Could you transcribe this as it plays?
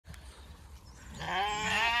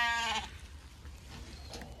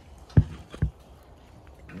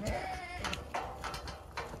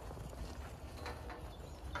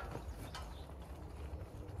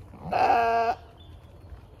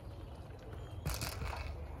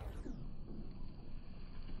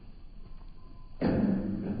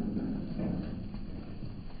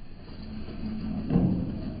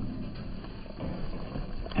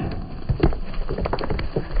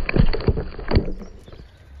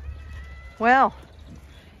Well,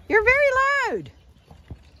 you're very loud.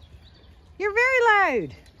 You're very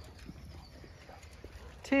loud.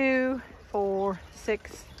 2, 4,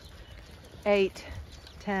 6, 8,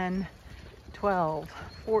 10, 12,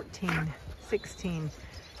 14, 16,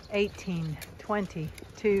 18, 20,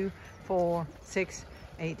 2, 4, 6,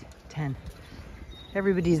 8, 10.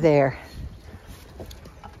 Everybody's there.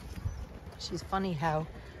 She's funny how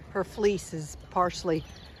her fleece is partially,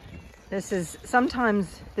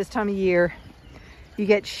 sometimes this time of year, you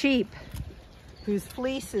get sheep whose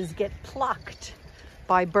fleeces get plucked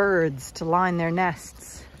by birds to line their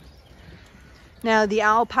nests. Now the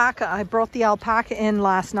alpaca, I brought the alpaca in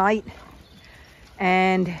last night,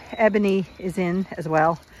 and Ebony is in as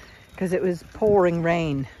well because it was pouring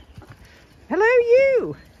rain. Hello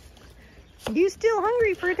you! You still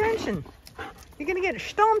hungry for attention? You're gonna get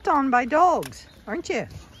stomped on by dogs, aren't you?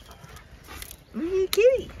 You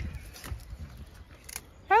kitty.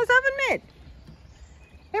 How's Ovenmitt?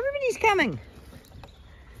 Everybody's coming.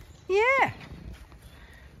 Yeah.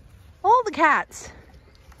 All the cats.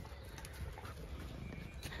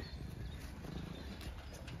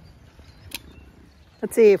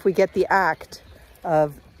 Let's see if we get the act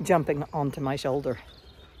of jumping onto my shoulder.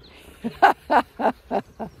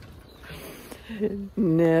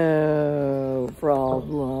 No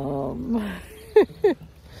problem.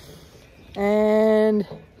 And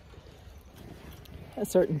a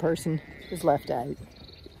certain person is left out.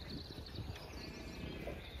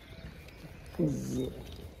 Yeah.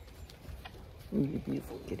 You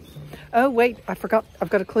beautiful kitty. Oh wait, I forgot. I've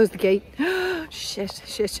got to close the gate. Shit.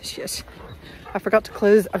 I forgot to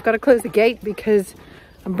close. I've got to close the gate because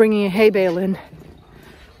I'm bringing a hay bale in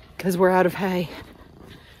because we're out of hay.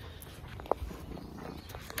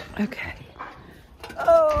 Okay.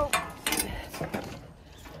 Oh,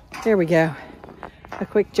 there we go. A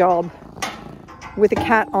quick job with a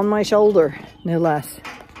cat on my shoulder, no less.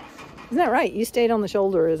 Isn't that right? You stayed on the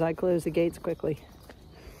shoulder as I closed the gates quickly.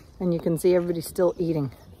 And you can see everybody's still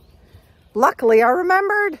eating. Luckily, I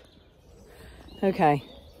remembered. Okay,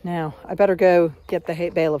 now I better go get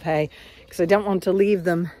the bale of hay because I don't want to leave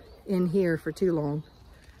them in here for too long.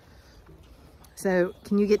 So,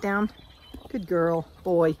 can you get down? Good girl,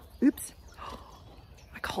 boy. Oops.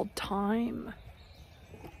 I called time.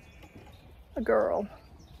 A girl.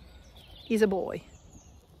 He's a boy.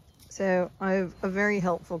 So, I have a very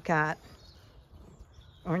helpful cat,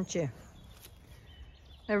 aren't you?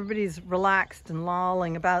 Everybody's relaxed and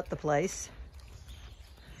lolling about the place.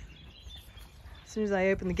 As soon as I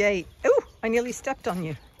open the gate, oh, I nearly stepped on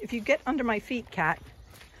you. If you get under my feet, cat,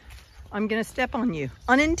 I'm gonna step on you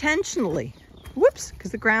unintentionally. Whoops,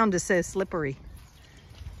 because the ground is so slippery.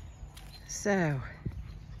 So,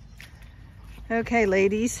 okay,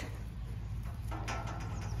 ladies.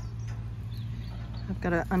 I've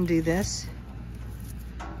got to undo this.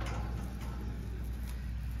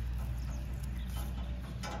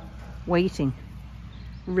 Waiting,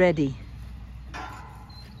 ready.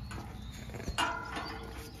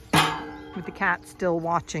 With the cat still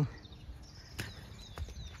watching.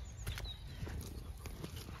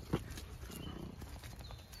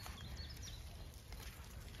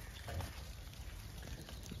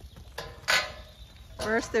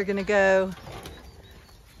 First, they're gonna go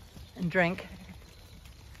and drink.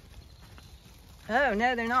 Oh,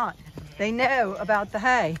 no, they're not. They know about the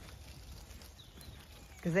hay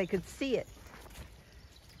because they could see it.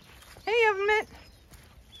 Hey, Ovenmitt,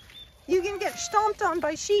 you can get stomped on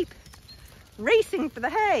by sheep racing for the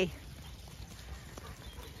hay.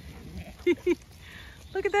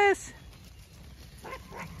 Look at this.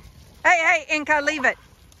 Hey, Inca, leave it.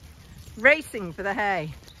 Racing for the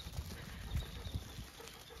hay.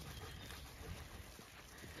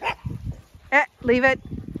 Leave it.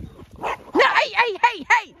 No,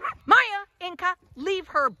 hey! Maya, Inca, leave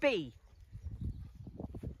her be.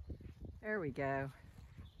 There we go.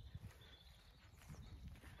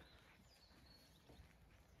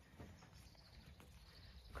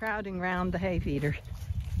 Crowding round the hay feeder.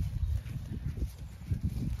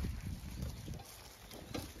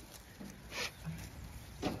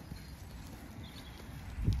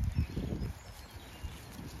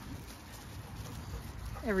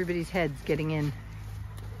 Everybody's head's getting in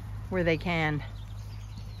where they can.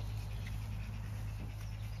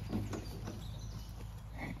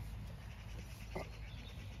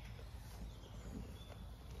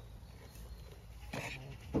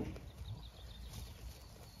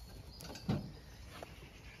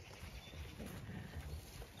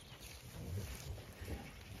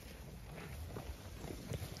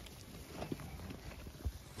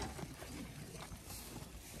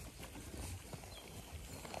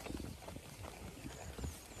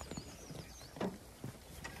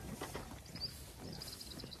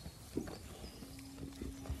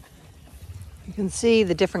 can see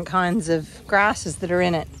the different kinds of grasses that are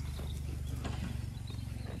in it.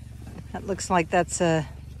 That looks like that's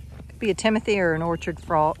could be a Timothy or an orchard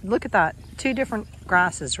frog. Look at that, 2 different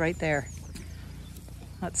grasses right there.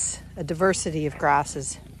 That's a diversity of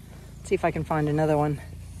grasses. Let's see if I can find another one.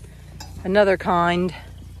 Another kind.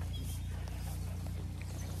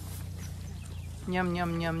 Yum,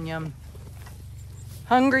 yum, yum, yum.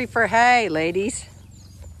 Hungry for hay, ladies.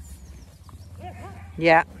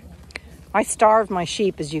 Yeah. I starved my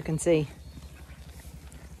sheep, as you can see.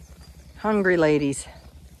 Hungry ladies.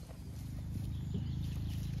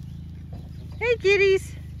 Hey,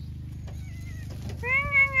 kitties.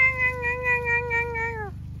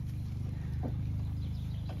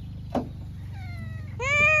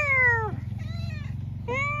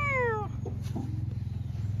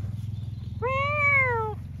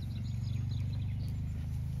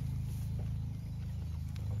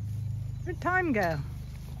 Where'd time go?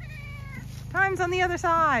 Time's on the other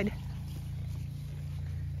side.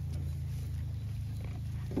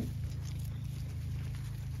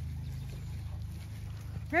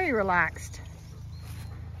 Very relaxed.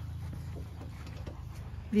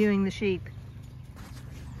 Viewing the sheep.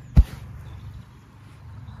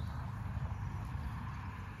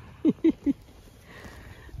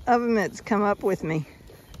 Ovenmitt's come up with me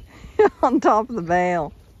on top of the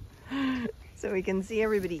bale so we can see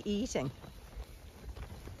everybody eating.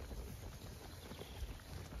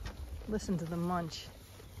 Listen to the munch.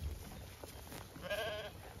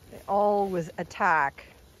 They always attack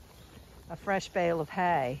a fresh bale of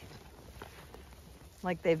hay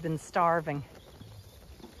like they've been starving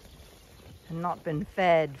and not been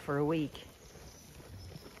fed for a week.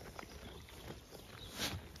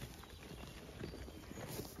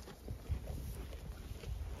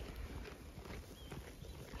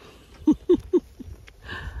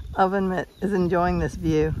 Ovenmitt is enjoying this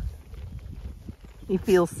view. He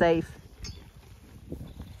feels safe.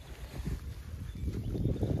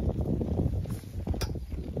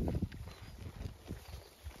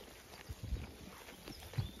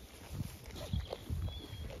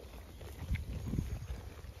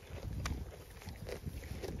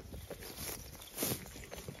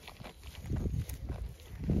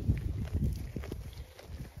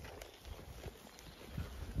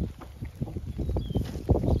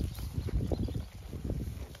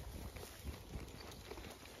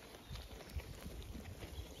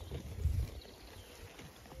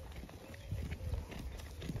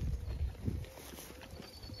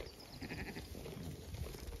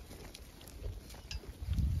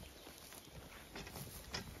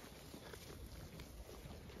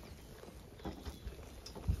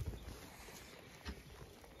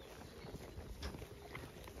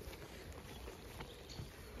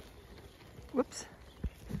 Whoops.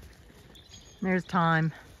 There's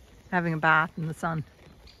Time having a bath in the sun.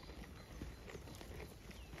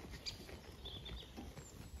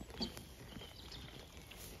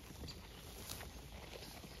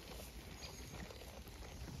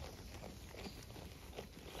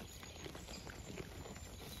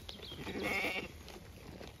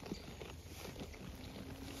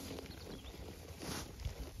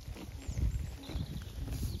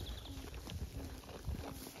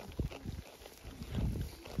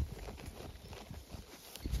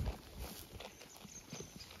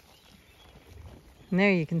 And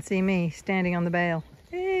there you can see me standing on the bale.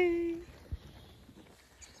 Hey.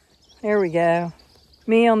 There we go.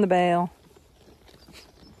 Me on the bale.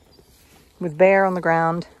 With Bear on the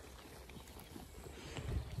ground.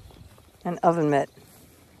 And Ovenmitt.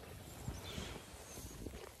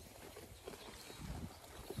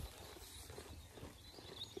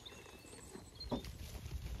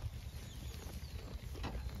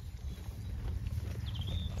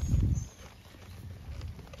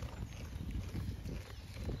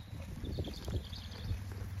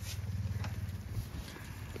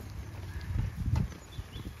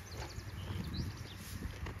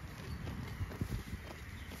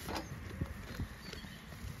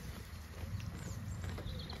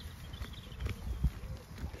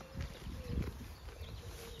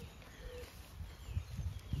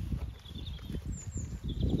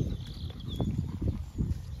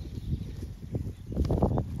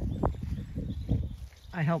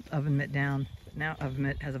 I helped Ovenmitt down. Now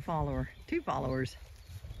Ovenmitt has a follower. 2 followers.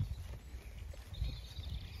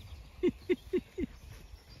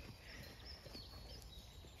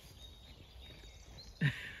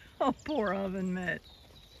 Oh, poor Ovenmitt.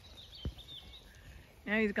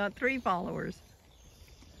 Now he's got 3 followers.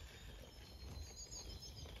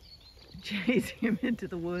 Chasing him into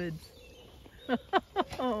the woods.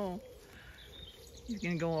 Oh, he's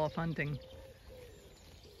gonna go off hunting.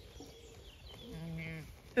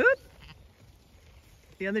 Oop!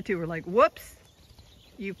 The other two were like, whoops,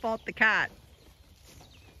 you fought the cat.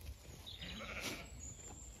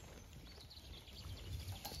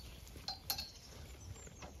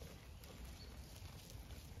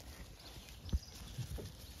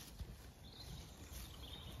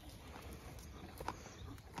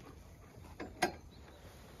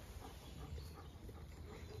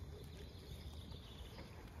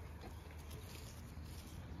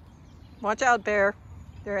 Watch out, Bear.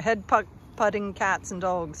 They're head-putting cats and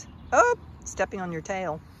dogs. Oh, stepping on your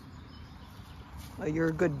tail. Oh, you're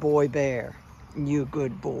a good boy, Bear. You're a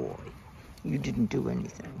good boy. You didn't do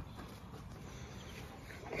anything.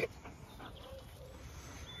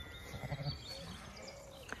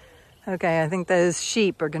 Okay, I think those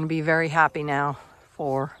sheep are going to be very happy now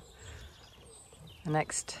for the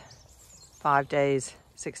next 5 days,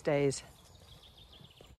 6 days.